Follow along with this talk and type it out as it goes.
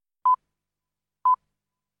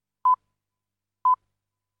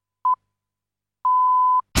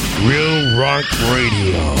Rock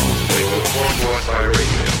Radio.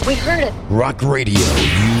 We heard it. Rock Radio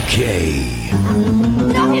UK.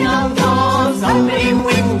 Knocking on doors, opening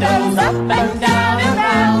windows, up and down and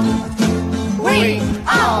round. We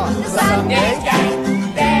are the Sunday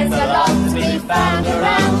Gang. There's a lot to be found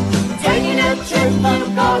around. Taking a trip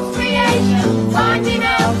on God's creation, finding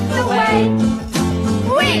out the way.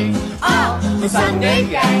 We are the Sunday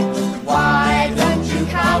Gang. Why don't you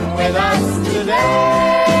come with us today?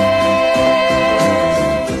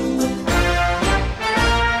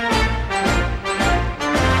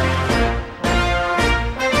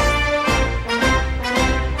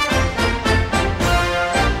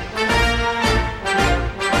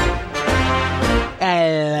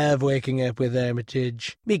 I love waking up with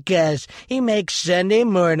Armitage because he makes Sunday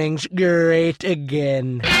mornings great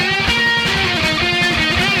again.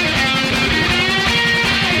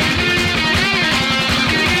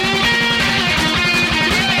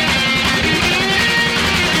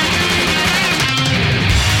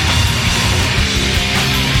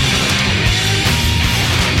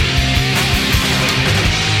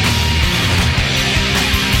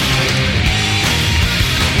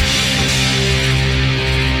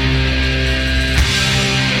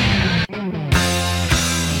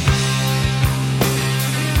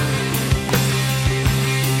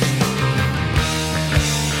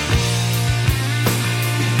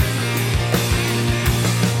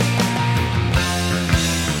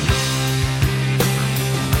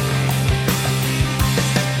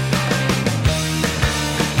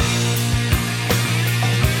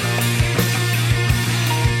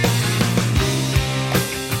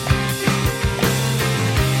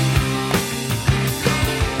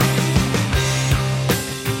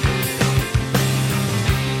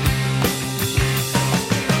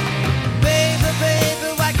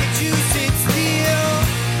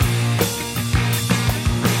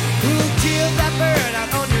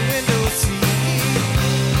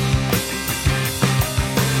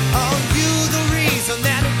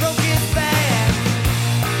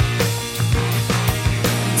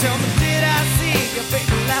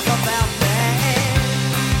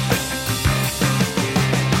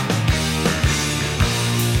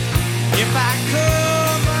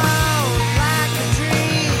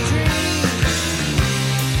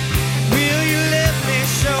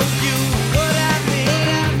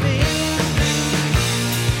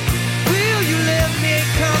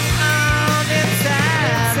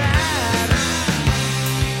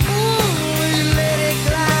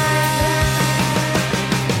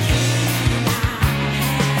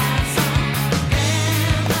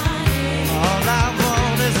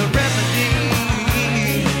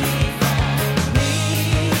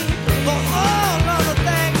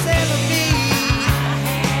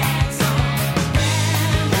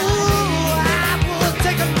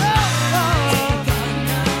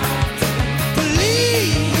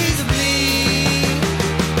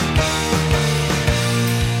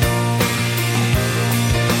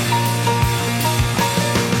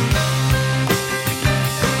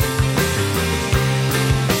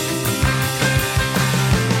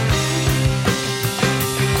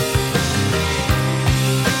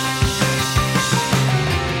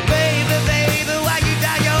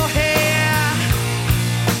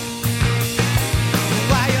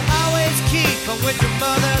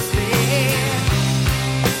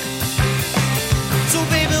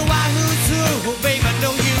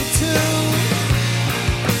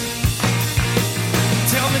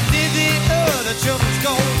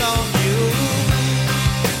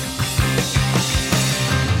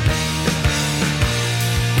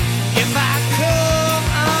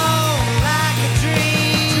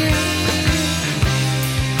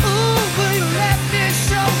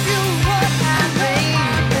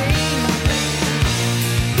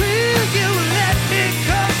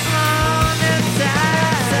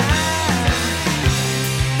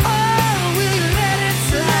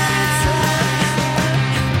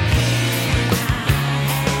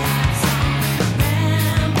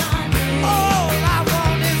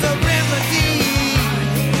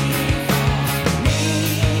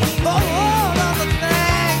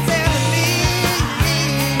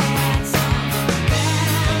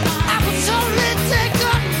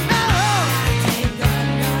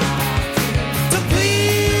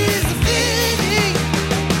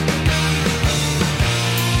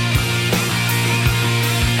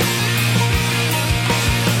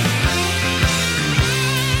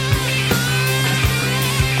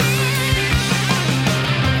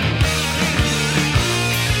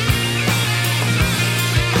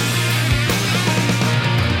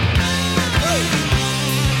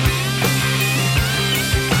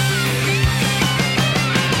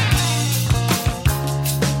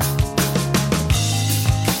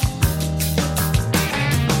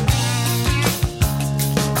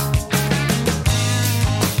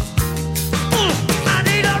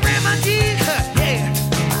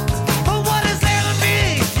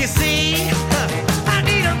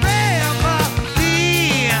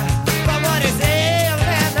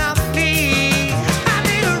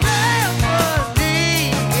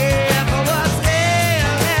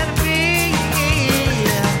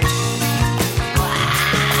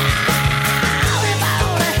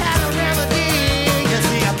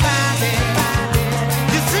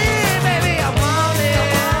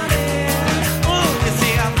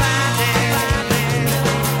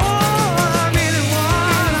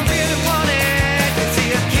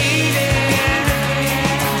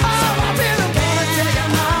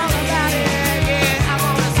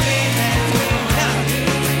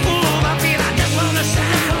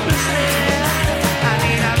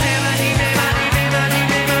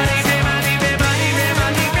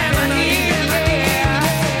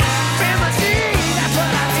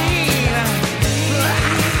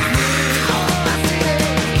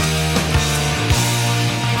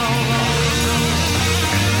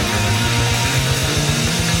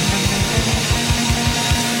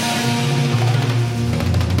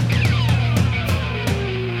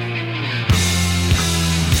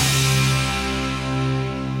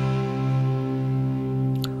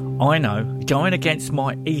 I know, going against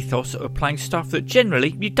my ethos of playing stuff that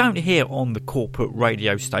generally you don't hear on the corporate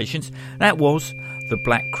radio stations. That was the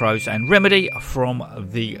Black Crowes and Remedy from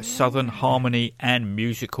the Southern Harmony and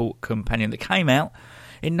Musical Companion that came out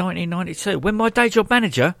in 1992 when my day job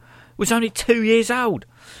manager was only 2 years old.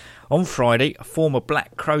 On Friday, former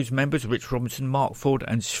Black Crowes members Rich Robinson, Mark Ford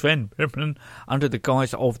and Sven Pimpman, under the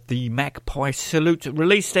guise of the Magpie Salute,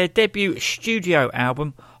 released their debut studio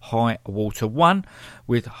album, High Water 1,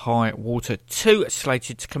 with High Water 2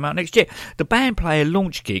 slated to come out next year. The band play a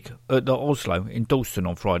launch gig at the Oslo in Dalston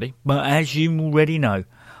on Friday, but as you already know,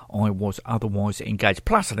 I was otherwise engaged.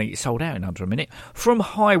 Plus, I think it sold out in under a minute. From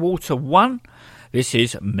High Water 1, this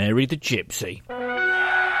is Mary the Gypsy.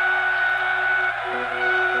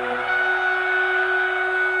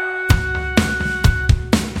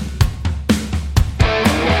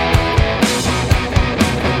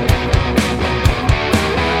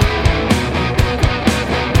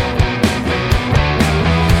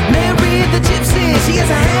 She has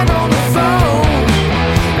a hand on the phone,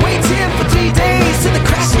 waiting for 3 days to the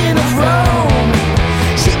crashing of Rome.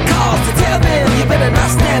 She calls to tell them you better not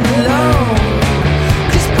stand alone.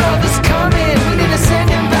 Chris brother's coming, we need to send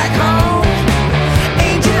him back home.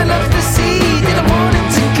 Angel of the sea didn't want him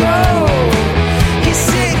to go. He's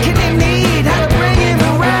sick and in need, how to bring him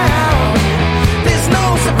around. There's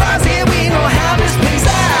no surprise here, we know how this plays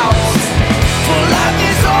out. For life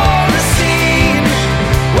is all the scene,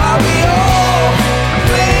 while we all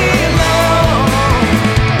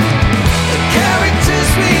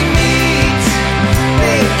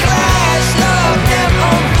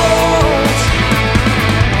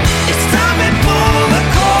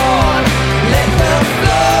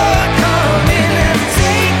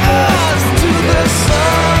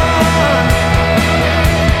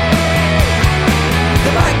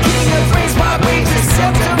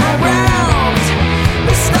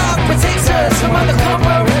from other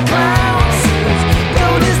corporate clowns.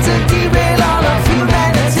 Notice to derail all of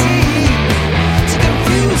humanity, to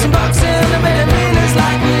confuse and box eliminated winners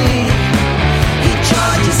like me. He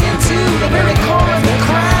charges into the very core of the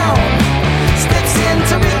crown, steps in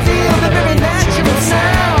to reveal the very natural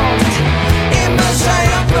sound. In the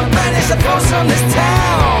triumphant banish the force from this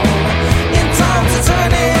town, in time to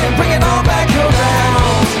turn it and bring it all back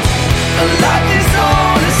around. Life is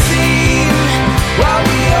all a scene, while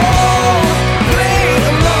we all play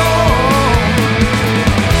alone.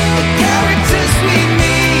 The characters we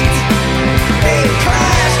meet, they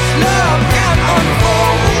clash, love can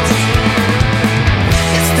unfold.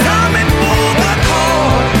 It's time to move the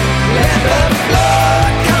cord, let the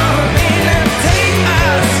flood come in and take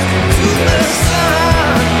us to the sun.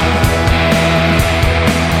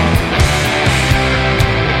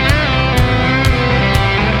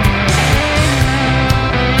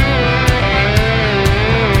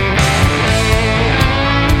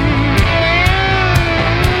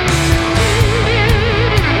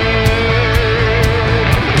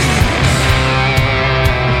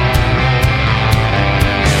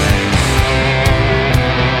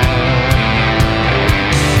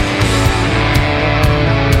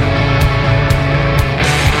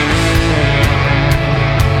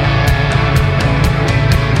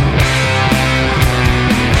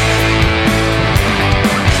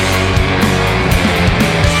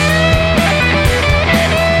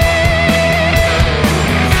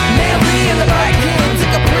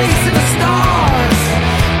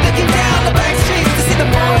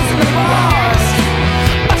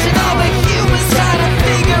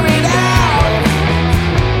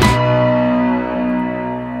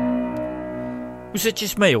 Was it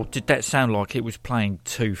just me, or did that sound like it was playing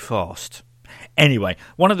too fast? Anyway,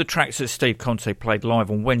 one of the tracks that Steve Conte played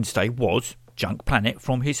live on Wednesday was Junk Planet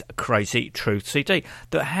from his Crazy Truth CD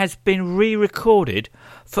that has been re-recorded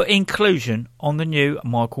for inclusion on the new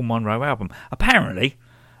Michael Monroe album. Apparently,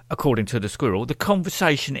 according to the Squirrel, the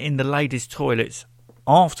conversation in the ladies' toilets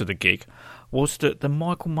after the gig was that the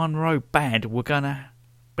Michael Monroe band were going to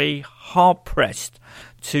be hard-pressed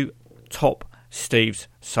to top Steve's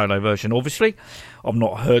solo version. Obviously, I've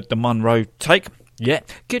not heard the Monroe take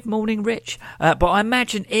yet. Good morning, Rich. But I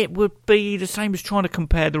imagine it would be the same as trying to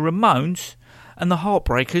compare the Ramones and the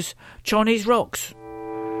Heartbreakers Chinese rocks.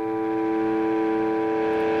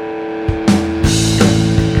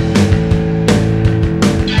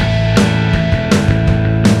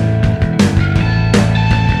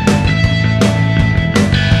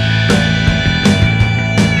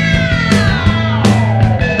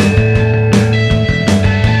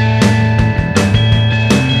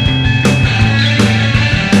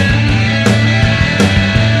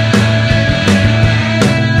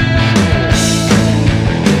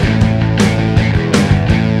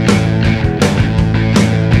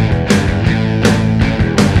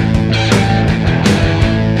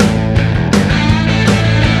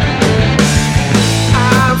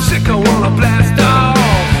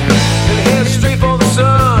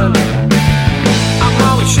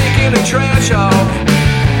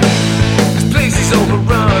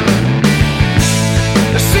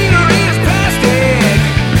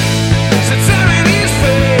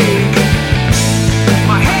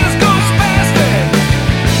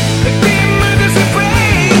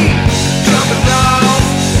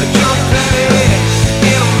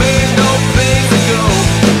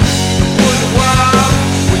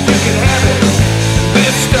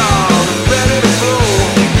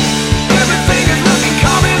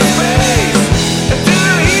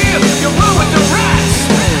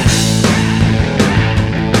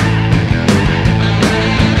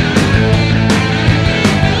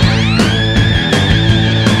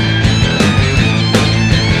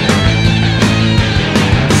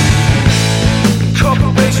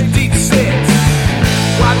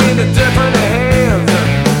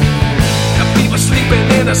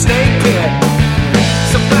 snake pit.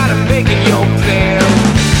 Somebody making your plan.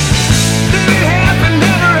 Did it happen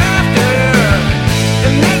ever after?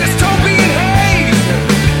 And that dystopian haze,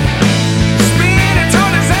 spinning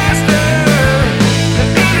toward disaster,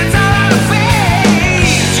 and it's all out of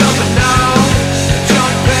phase. Jumping down,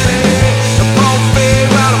 jump penny, the ball fade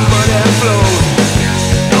while the money flows.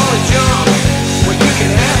 Only jump when you can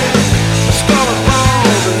have it. A skull and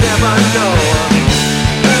bones, and never know.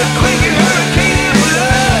 Earthquake and hurricane and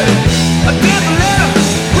blood.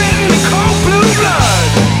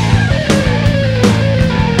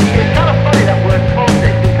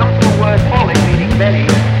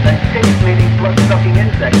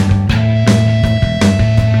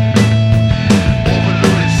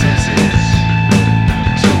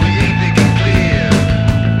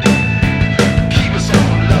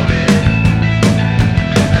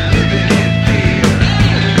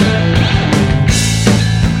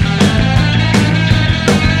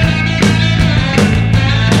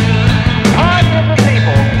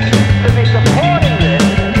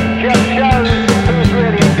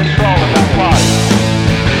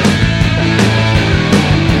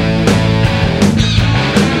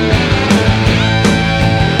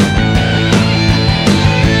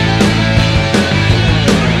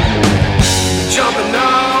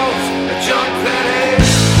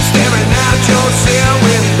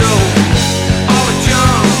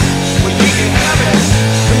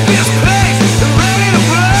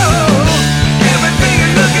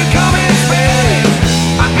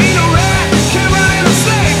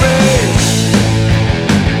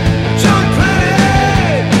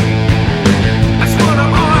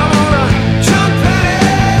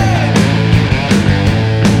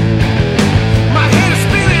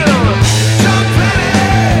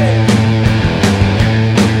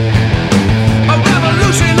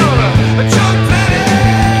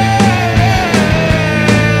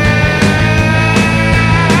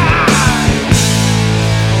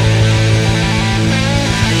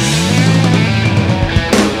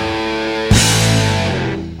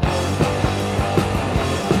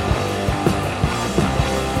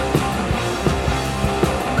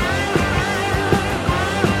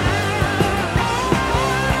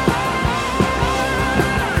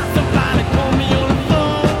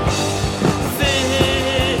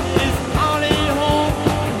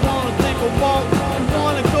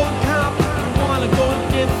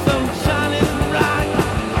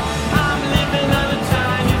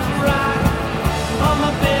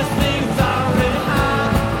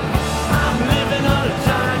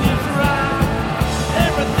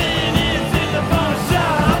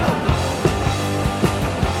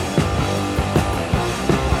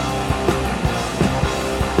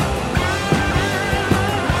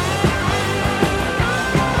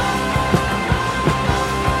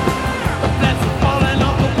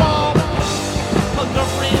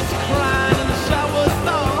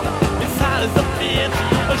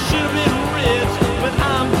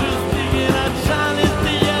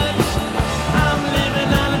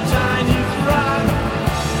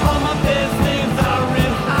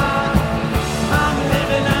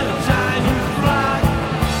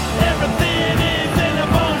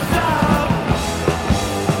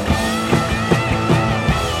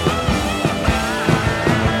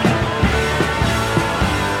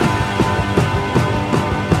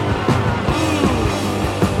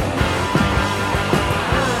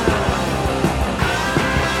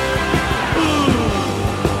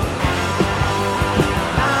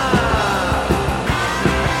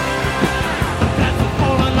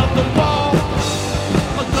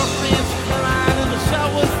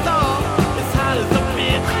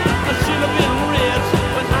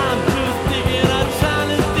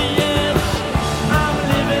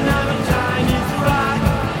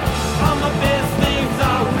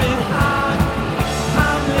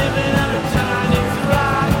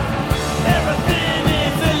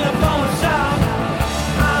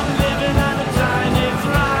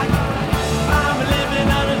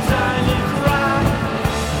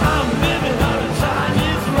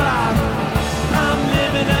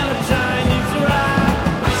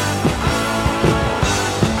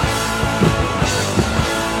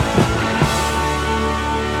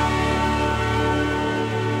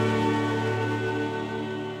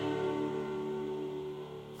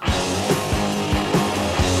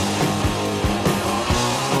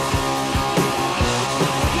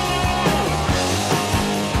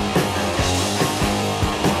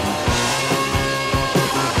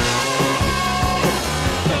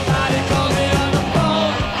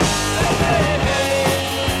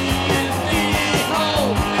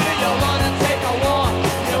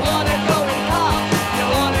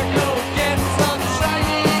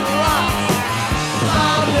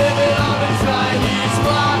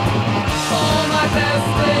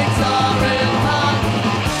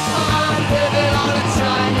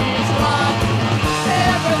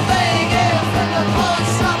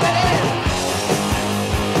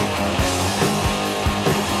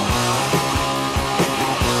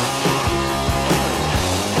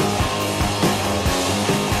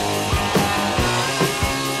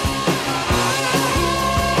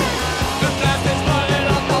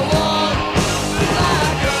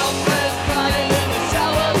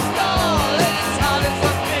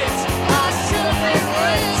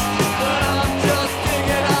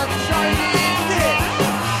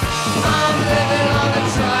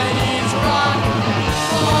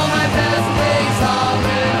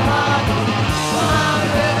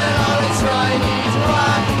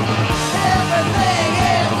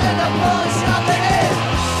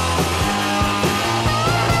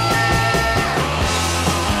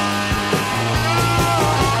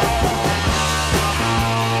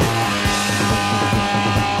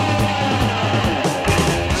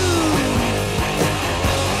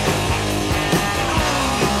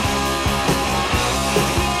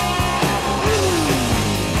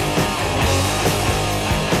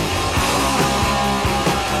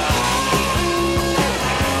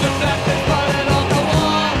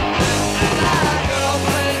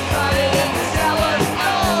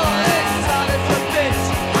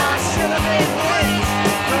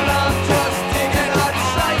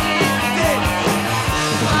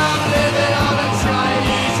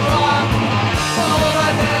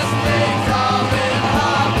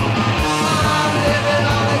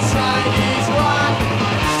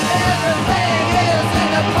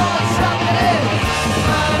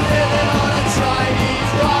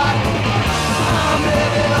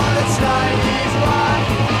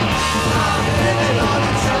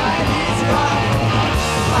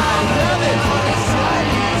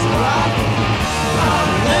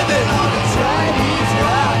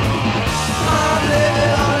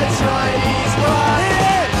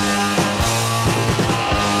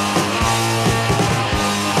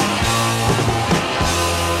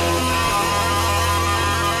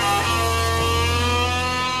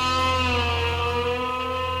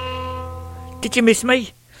 Did you miss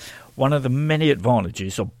me? One of the many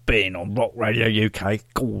advantages of being on Rock Radio UK,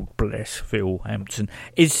 God bless Phil Hampton,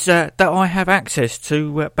 is that I have access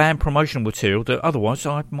to band promotional material that otherwise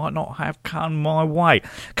I might not have come my way.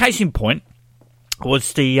 Case in point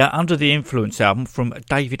was the Under the Influence album from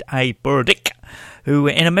David A. Burdick, who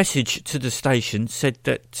in a message to the station said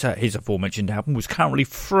that his aforementioned album was currently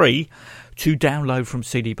free to download from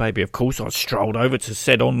CD Baby. Of course, I strolled over to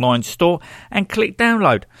said online store and clicked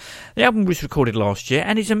download. The album was recorded last year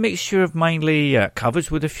and is a mixture of mainly covers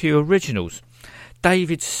with a few originals.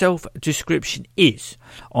 David's self-description is,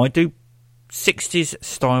 I do 60s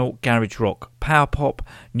style garage rock, power pop,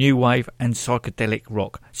 new wave and psychedelic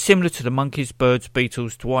rock, similar to the Monkees, Byrds,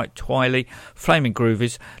 Beatles, Dwight Twiley, Flaming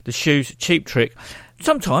Groovies, The Shoes, Cheap Trick.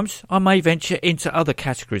 Sometimes I may venture into other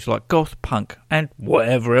categories like goth, punk and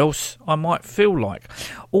whatever else I might feel like,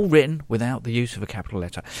 all written without the use of a capital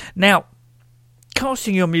letter. Now,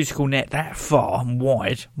 casting your musical net that far and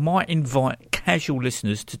wide might invite casual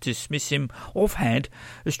listeners to dismiss him offhand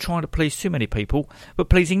as trying to please too many people but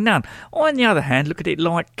pleasing none. I, on the other hand, look at it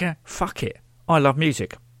like, fuck it, I love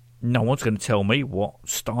music. No one's going to tell me what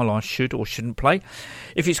style I should or shouldn't play.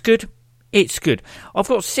 If it's good, it's good. I've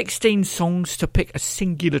got 16 songs to pick a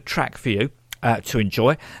singular track for you to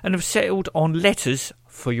enjoy and have settled on letters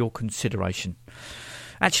for your consideration.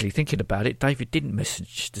 Actually, thinking about it, David didn't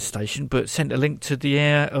message the station but sent a link to the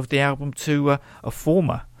air of the album to a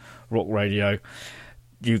former Rock Radio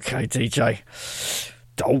UK DJ.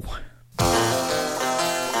 Dole.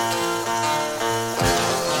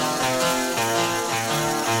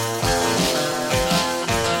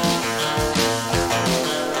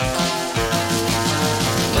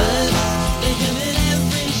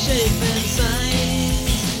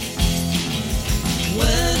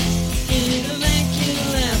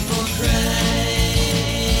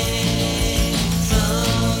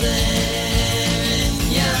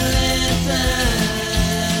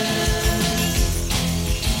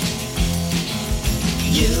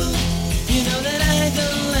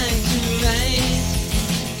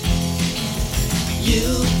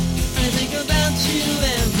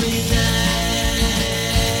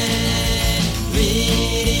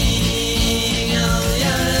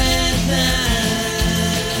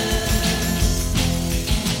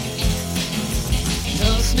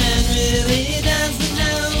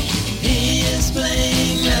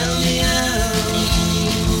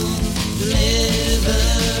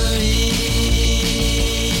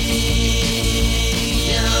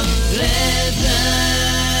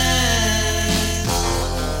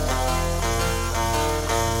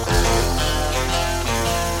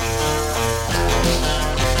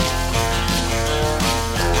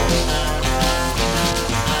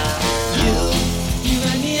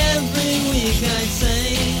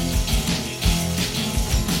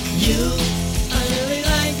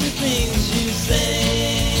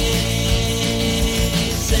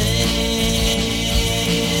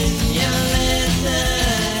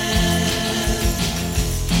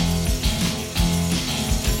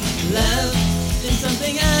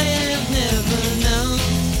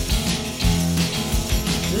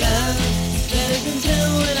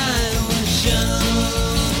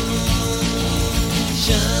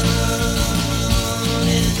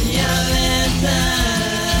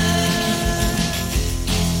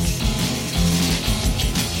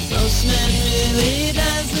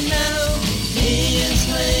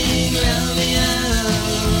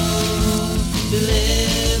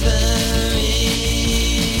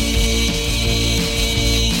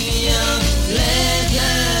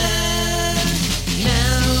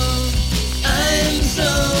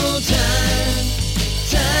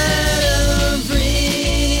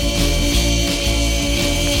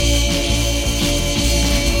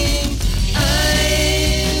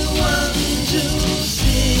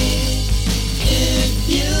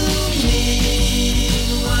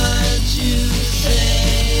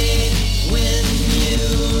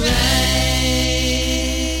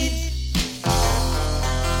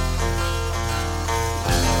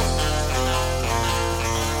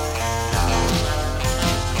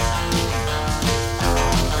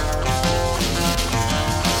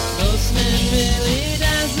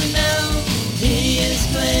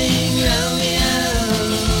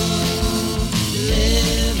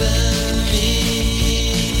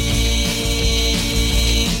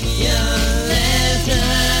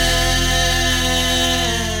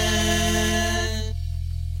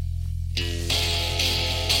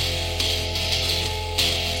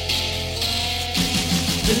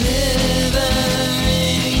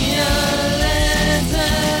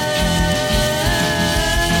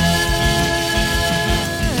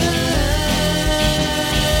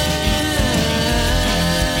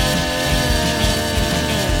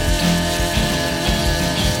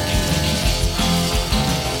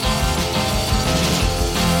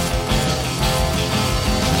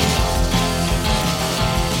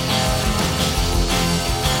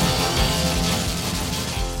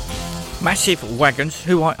 Massive Wagons,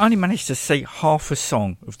 who I only managed to see half a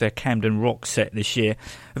song of their Camden Rock set this year,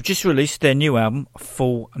 have just released their new album,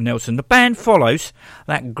 Full Nelson. The band follows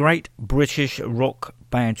that great British rock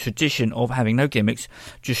band tradition of having no gimmicks,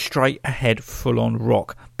 just straight ahead full-on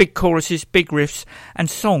rock. Big choruses, big riffs, and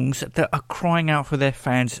songs that are crying out for their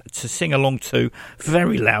fans to sing along to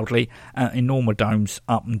very loudly at enormous domes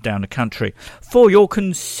up and down the country. For your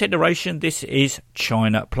consideration, this is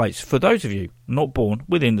China Place. For those of you not born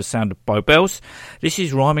within the sound of Bow Bells, this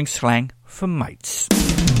is rhyming slang for mates.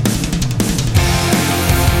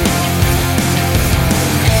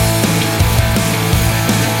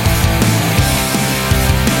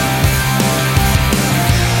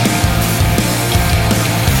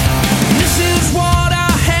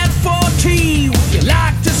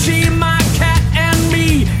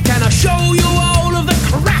 Show you all of the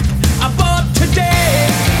crap I bought today.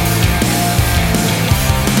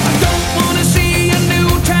 I don't wanna see a new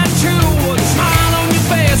tattoo or the smile on your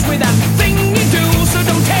face with that thing you do. So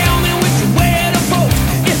don't tell me which way to vote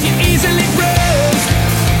if you're easily bruised.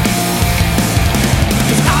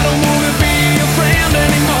 'Cause I don't wanna be a friend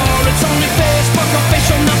anymore. It's only Facebook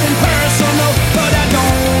official, nothing personal. But I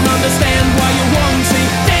don't understand why you won't see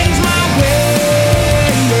things my way.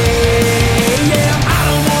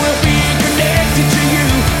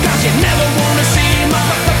 You never wanna see my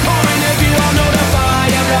point of view. I'll notify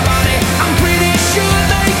everybody. I'm pretty sure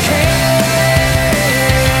they care.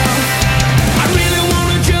 I really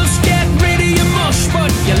wanna just get rid of your mush,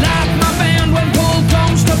 but you like my band when pull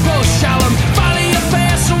comes to push. Shall I follow your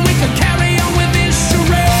face and we can carry on with this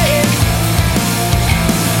charade?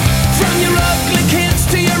 From your ugly kids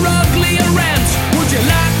to your uglier rants, would you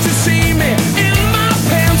like to see me in my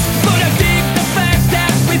pants? But I dig the fact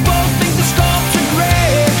that we both think the sculpts are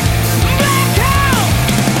great.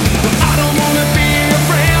 I don't wanna be a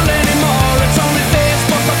friend anymore. It's only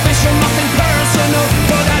Facebook official, nothing personal.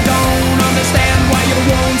 But I don't understand why you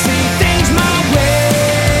won't see things my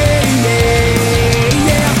way.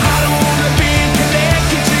 Yeah, I don't wanna be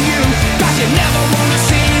connected to you, 'cause you never wanna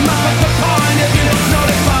see my point of view.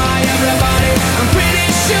 Notify everybody. I'm pretty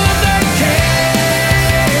sure they care.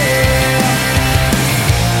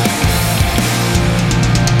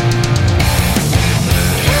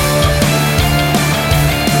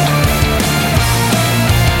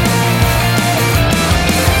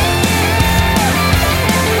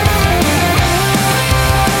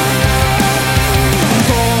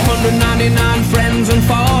 Friends and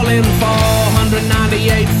falling,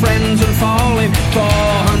 498 friends and falling,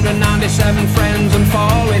 497 friends and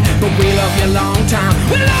falling. But we love you long time,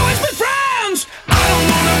 we'll always be friends. I don't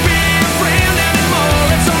wanna be a friend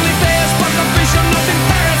anymore. It's only Facebook official, nothing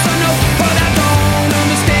personal. But I don't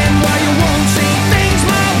understand why you won't see things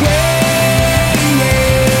my way.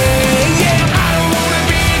 Yeah, I don't wanna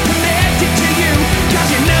be connected to you, 'cause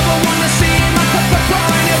you never wanna see my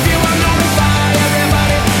point of view. I'll notify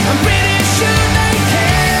everybody. I'm pretty sure they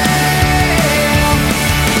care.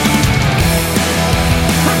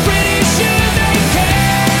 I'm pretty sure they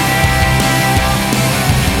care.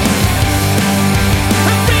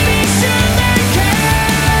 I'm pretty sure they care.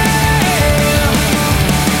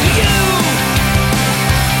 You,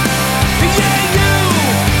 yeah, you.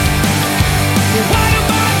 What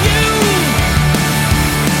about you?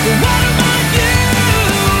 What about you?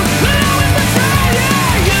 Well, I was betrayed,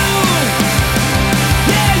 yeah, you.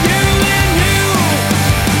 Yeah, you and you.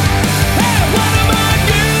 Hey, what about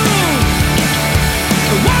you?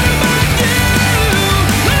 What about you?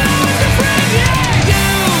 Well, I was afraid, yeah, you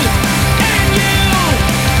and you.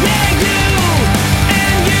 Yeah, you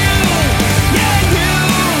and you. Yeah, you.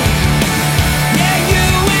 Yeah, you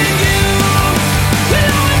and you.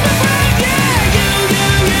 Well, I was afraid, yeah, you.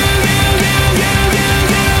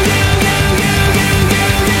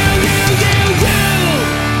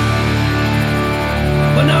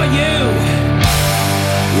 But not you.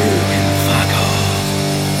 You can fuck off.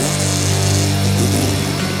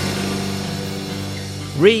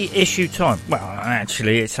 Reissue time. Well,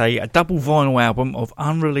 actually, it's a double vinyl album of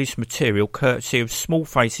unreleased material courtesy of Small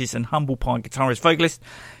Faces and Humble Pie guitarist vocalist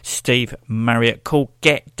Steve Marriott, called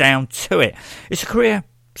Get Down to It. It's a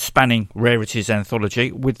career-spanning rarities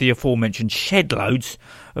anthology with the aforementioned shed loads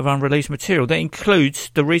of unreleased material that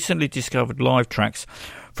includes the recently discovered live tracks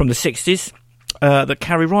from the 60s that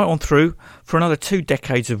carry right on through for another 2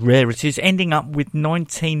 decades of rarities, ending up with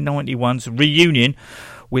 1991's reunion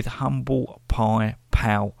with Humble Pie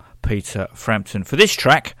pal Peter Frampton. For this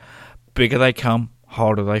track, Bigger They Come,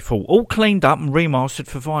 Harder They Fall, all cleaned up and remastered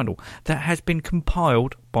for vinyl, that has been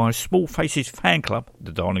compiled by a Small Faces fan club,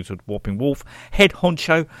 the Darlings of Whopping Wolf, head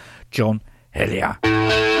honcho John Hellier.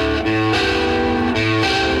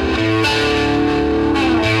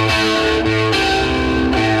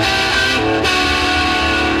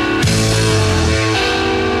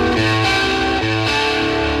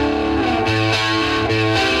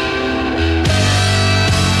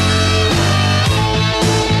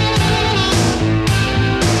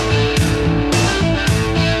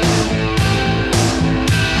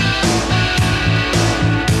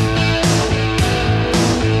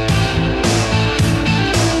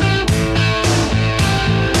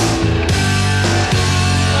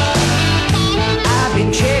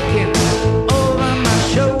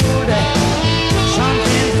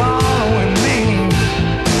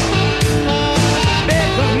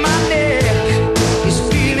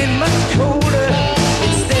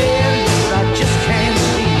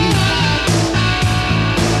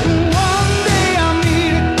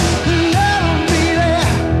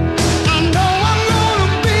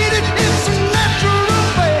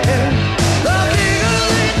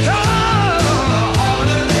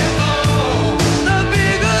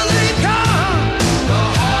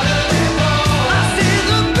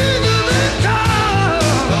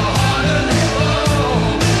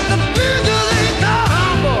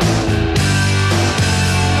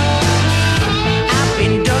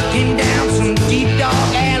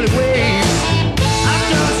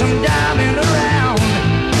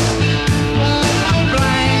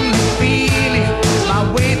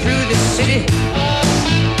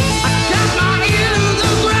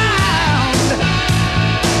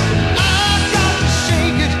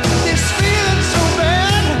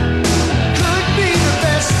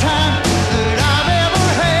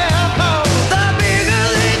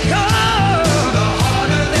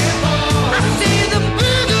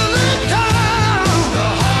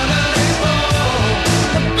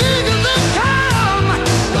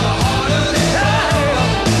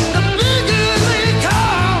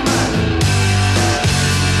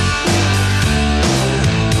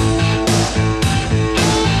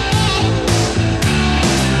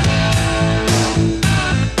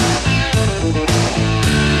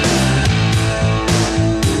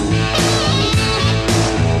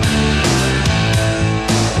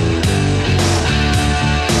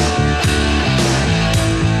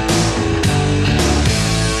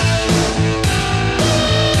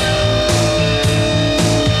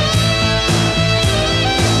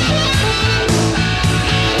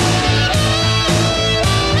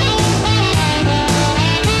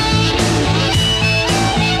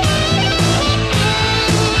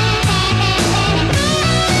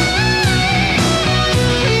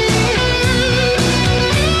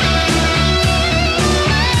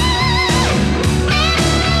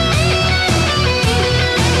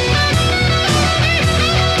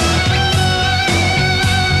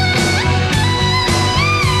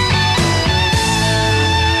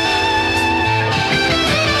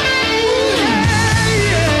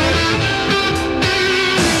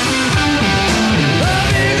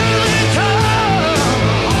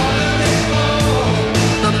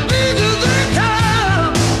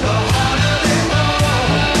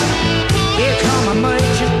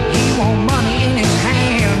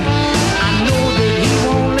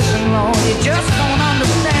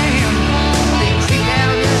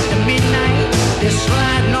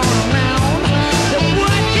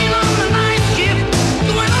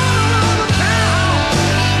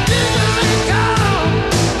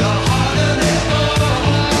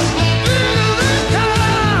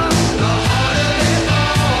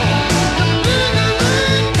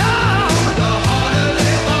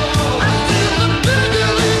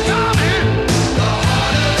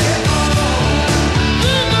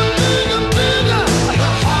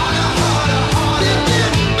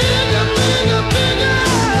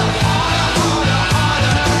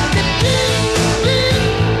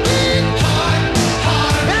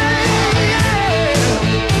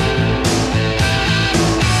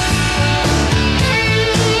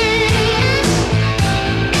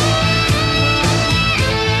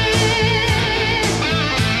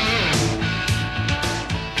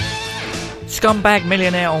 Scumbag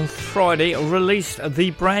Millionaire on Friday released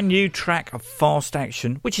the brand new track of Fast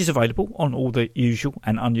Action, which is available on all the usual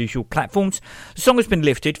and unusual platforms. The song has been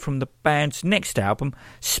lifted from the band's next album,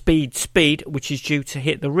 Speed Speed, which is due to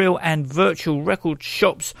hit the real and virtual record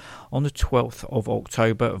shops on the 12th of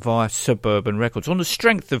October via Suburban Records. On the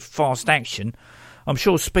strength of Fast Action, I'm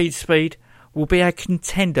sure Speed Speed will be a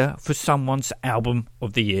contender for someone's Album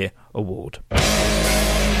of the Year award.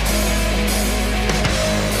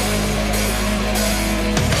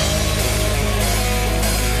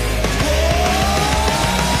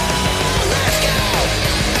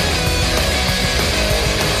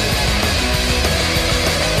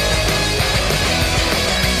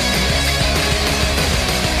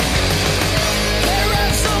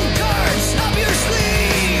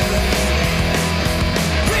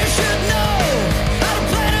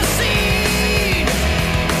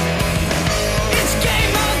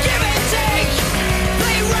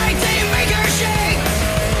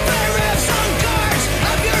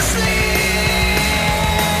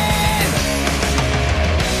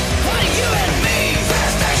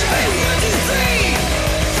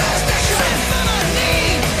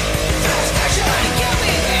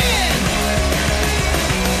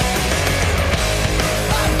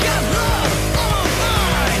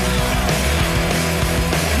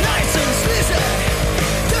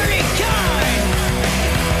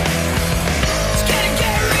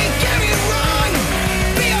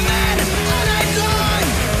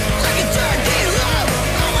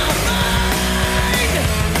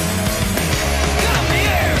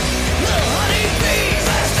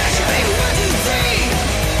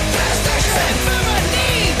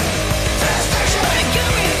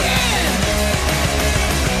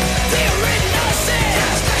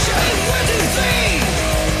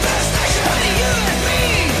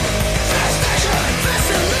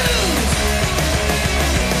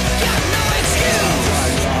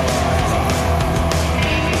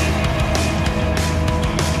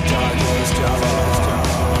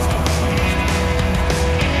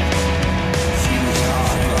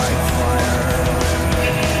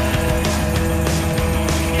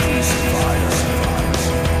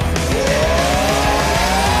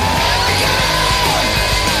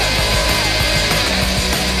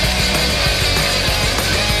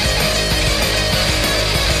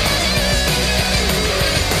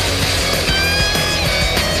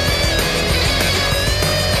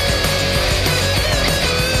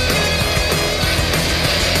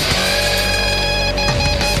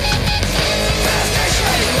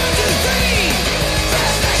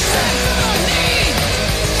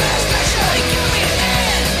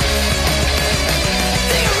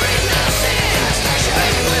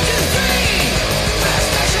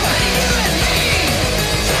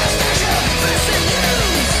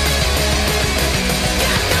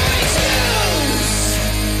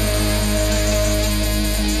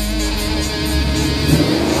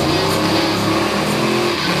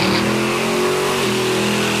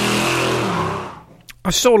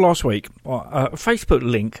 I saw last week a Facebook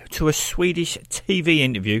link to a Swedish TV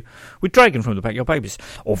interview with Dragon from the Backyard Babies.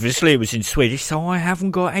 Obviously it was in Swedish, so I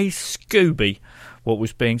haven't got a Scooby what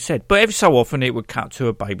was being said. But every so often it would cut to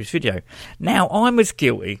a Babies video. Now, I'm as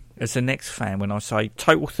guilty as the next fan when I say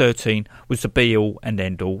Total 13 was the be-all and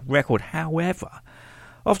end-all record. However,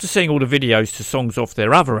 after seeing all the videos to songs off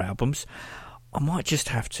their other albums, I might just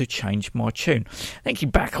have to change my tune. Thinking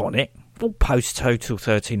back on it, all post-Total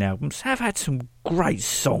 13 albums have had some great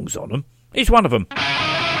songs on them. Here's one of them.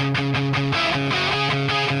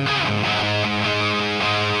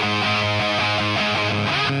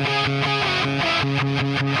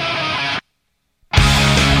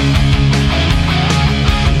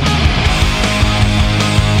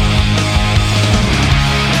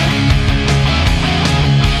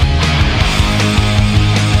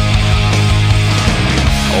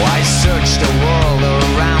 I searched the world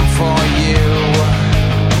around for you.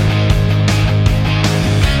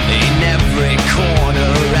 In every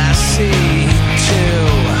corner I see two.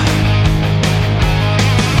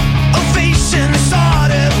 Ovations ought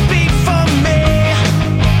to be for me.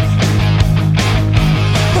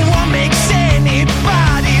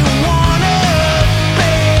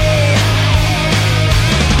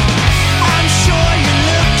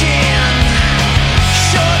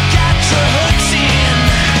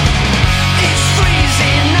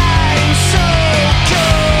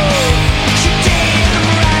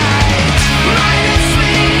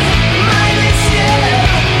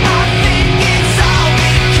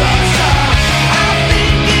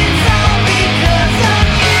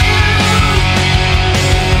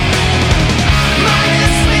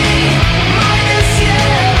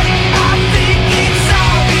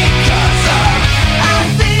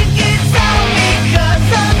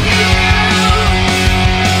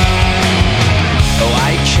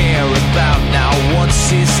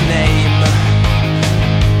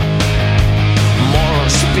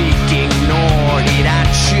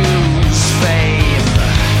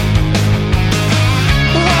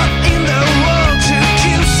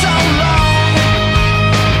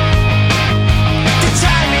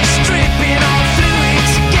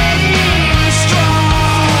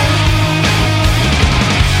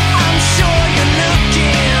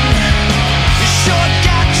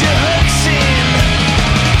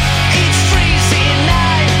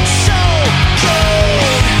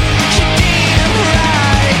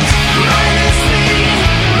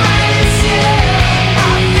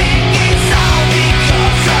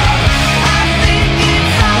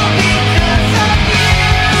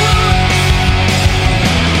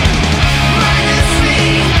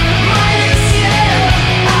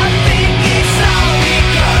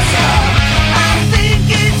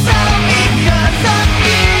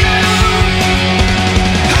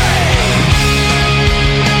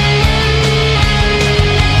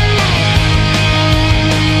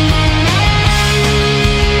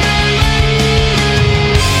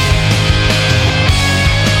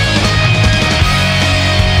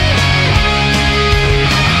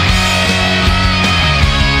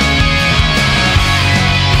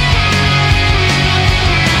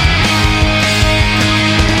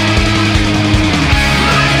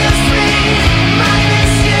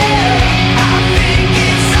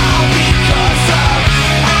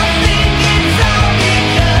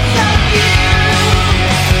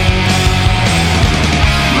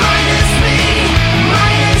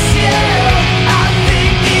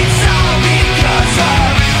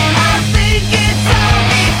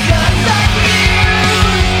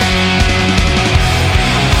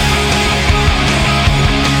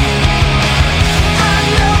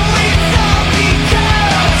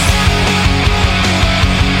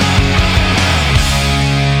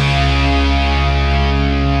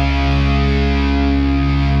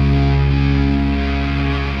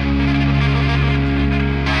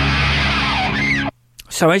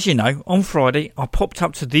 So as you know, on Friday I popped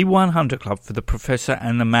up to the 100 Club for the Professor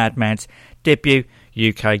and the Madman's debut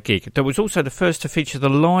UK gig. That was also the first to feature the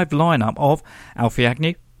live lineup of Alfie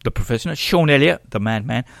Agnew, the Professor, Sean Elliott, the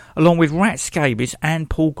Madman, along with Rat Scabies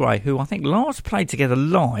and Paul Gray, who I think last played together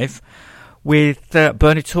live with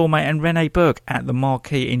Bernie Tormé and Renee Burke at the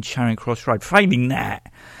Marquee in Charing Cross Road. Failing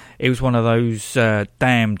that, it was one of those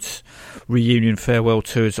damned reunion farewell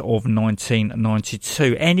tours of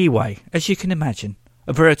 1992. Anyway, as you can imagine,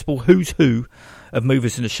 a veritable who's who of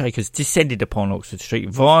movers and shakers descended upon Oxford Street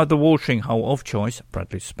via the watering hole of choice,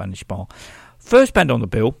 Bradley's Spanish Bar. First band on the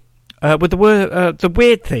bill were the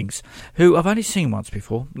Weird Things, who I've only seen once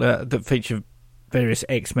before, that feature various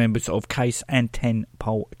ex-members of Case and 10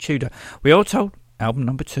 Pole Tudor. We are told album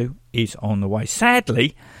number 2 is on the way.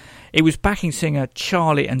 Sadly, it was backing singer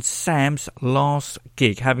Charlie and Sam's last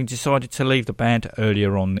gig, having decided to leave the band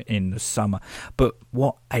earlier on in the summer. But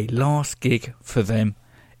what a last gig for them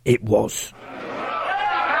it was.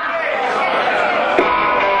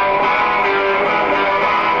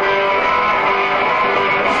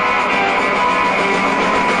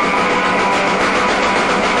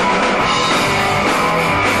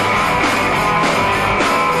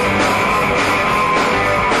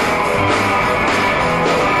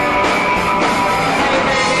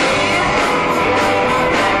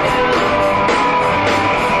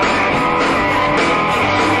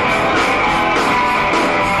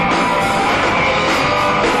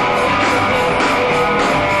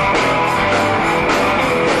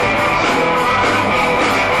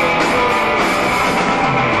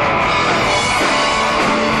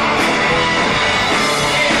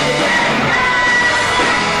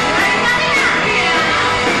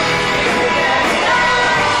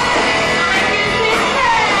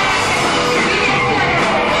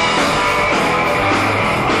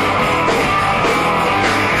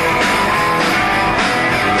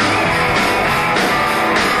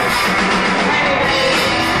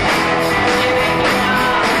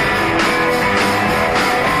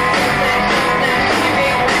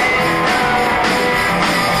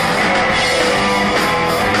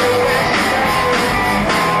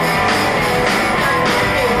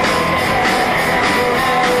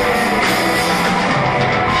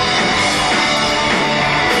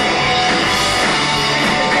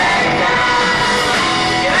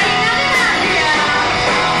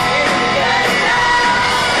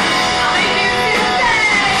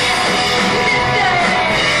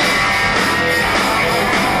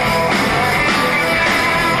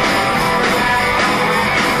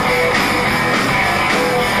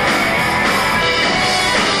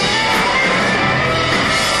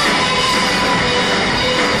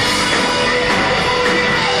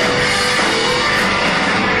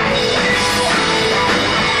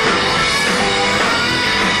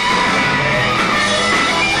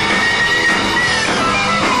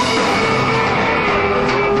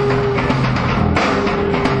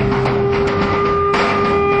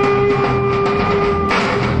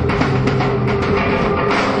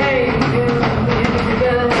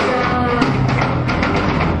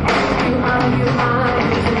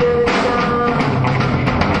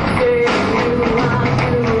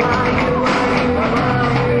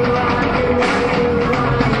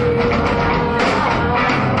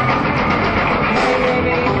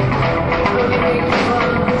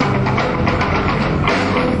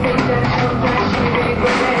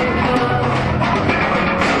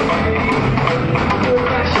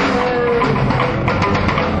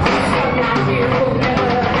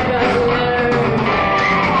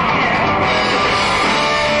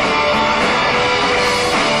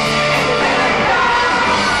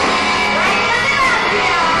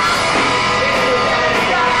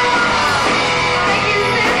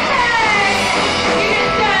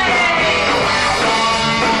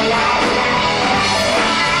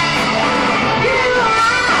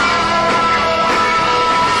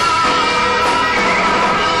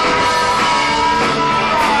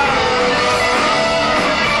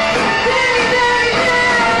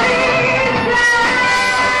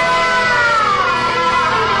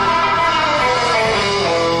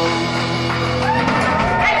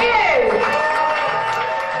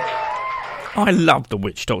 I love the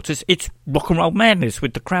WitchDoktors. It's rock and roll madness,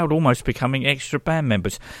 with the crowd almost becoming extra band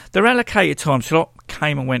members. Their allocated time slot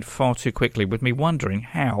came and went far too quickly, with me wondering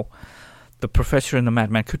how the Professor and the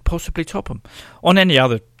Madman could possibly top them. On any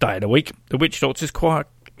other day of the week, the WitchDoktors quite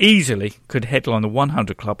easily could headline the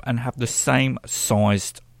 100 Club and have the same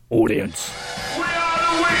sized audience. We are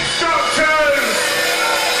the WitchDoktors!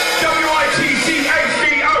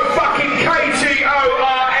 WITCHDO fucking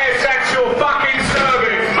KTORS at your fucking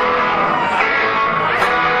service!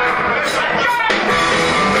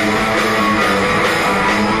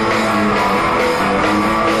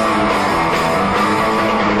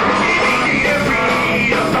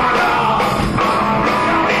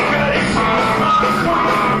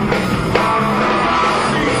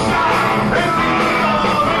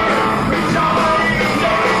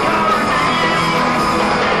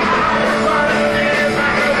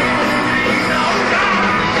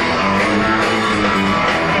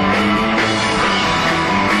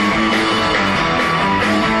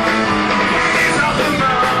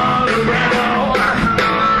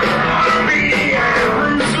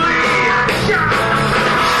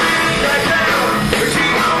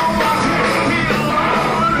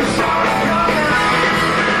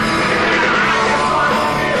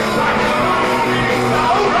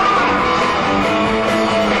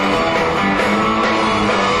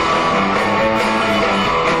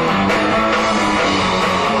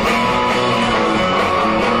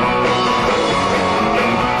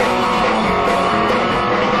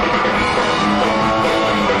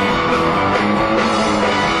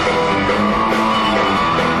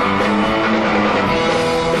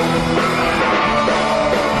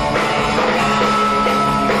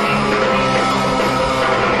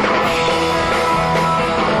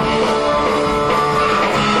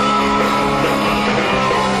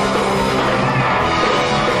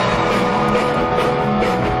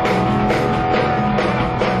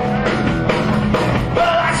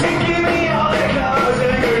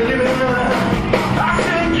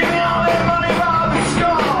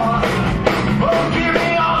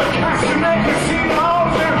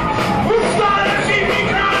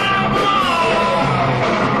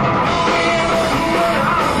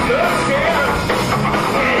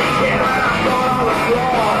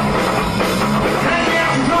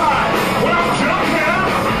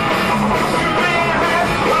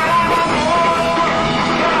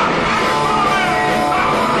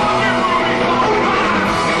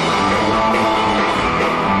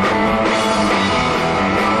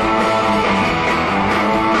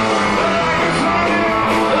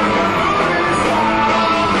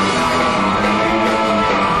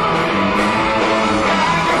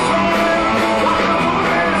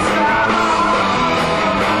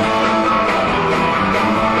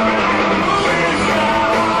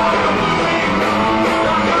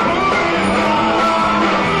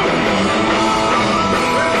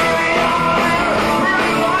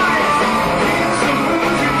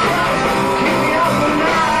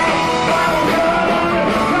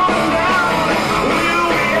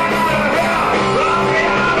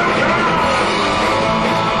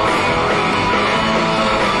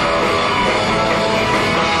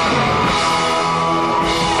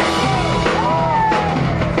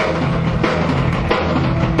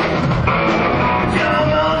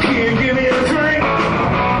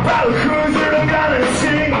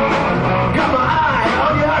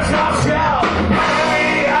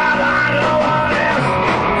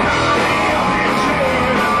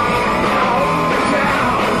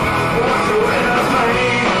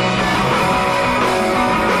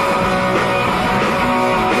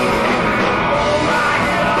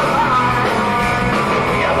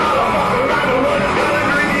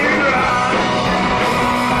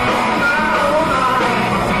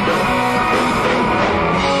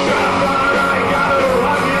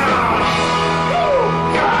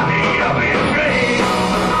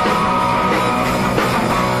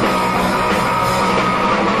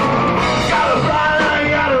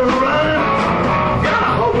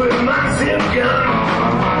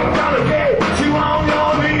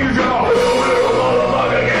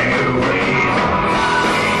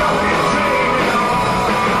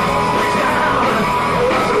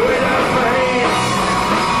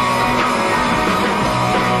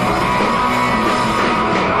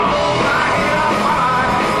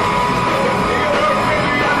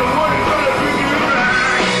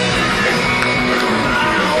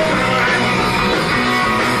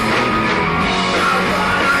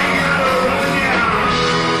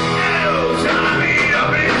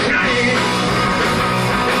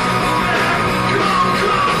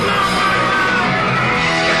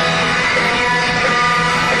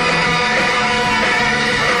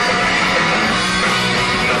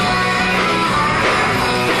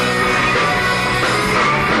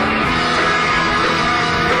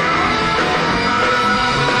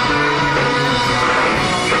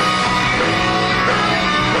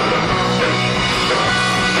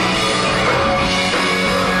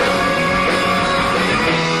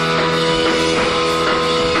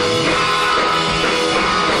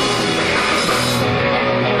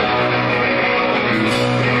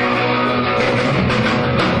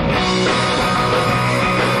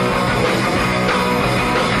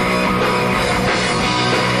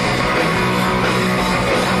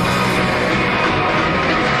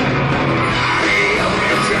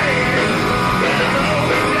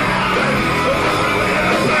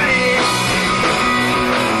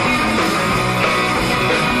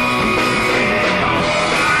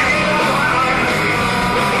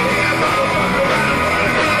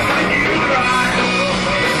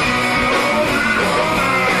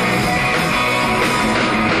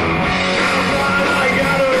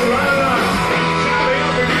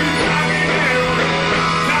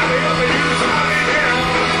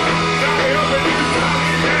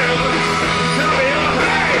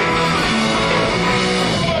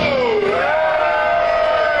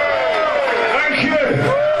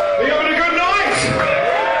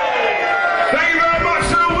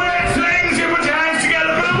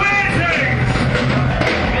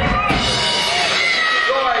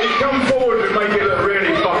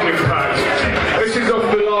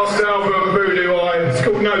 album, Voodoo Eye. It's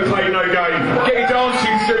called No Pain, No Gain. Get your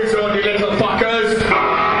dancing suits on, you little fuckers.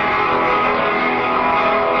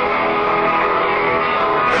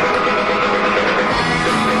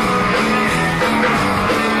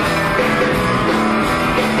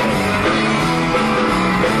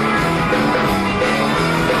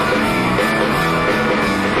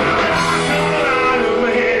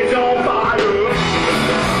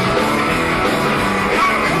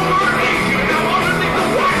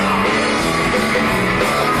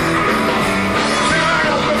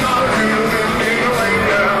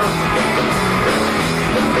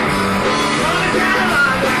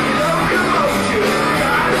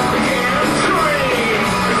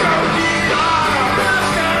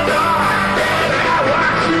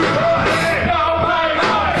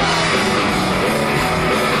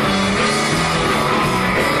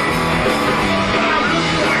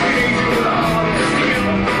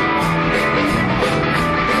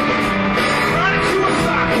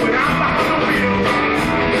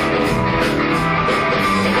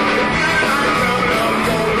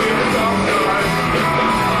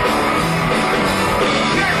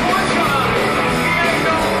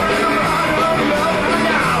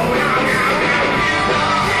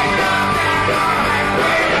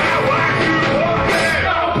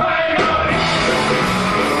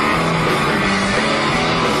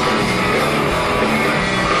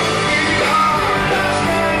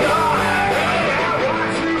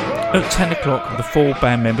 At 10 o'clock, the four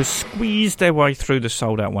band members squeezed their way through the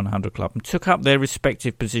sold-out 100 Club and took up their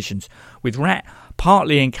respective positions, with Rat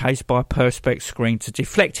partly encased by a perspex screen to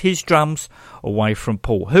deflect his drums away from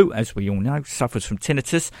Paul, who, as we all know, suffers from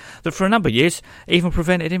tinnitus that for a number of years even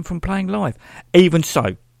prevented him from playing live. Even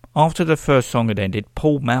so, after the first song had ended,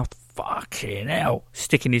 Paul mouthed "fucking hell,"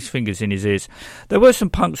 sticking his fingers in his ears. There were some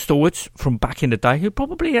punk stalwarts from back in the day who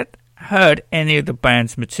probably had heard any of the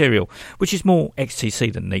band's material, which is more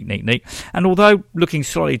XTC than neat, and although looking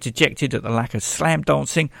slightly dejected at the lack of slam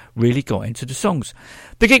dancing, really got into the songs.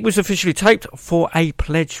 The gig was officially taped for a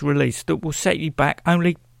pledge release that will set you back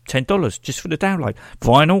only $10 just for the download.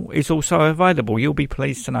 Vinyl is also available, you'll be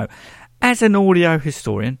pleased to know. As an audio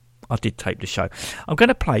historian, I did tape the show. I'm going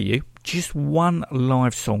to play you just one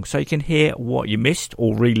live song so you can hear what you missed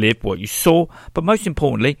or relive what you saw, but most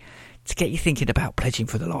importantly, to get you thinking about pledging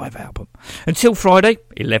for the live album. Until Friday,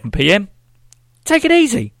 11 PM, take it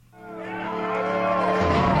easy.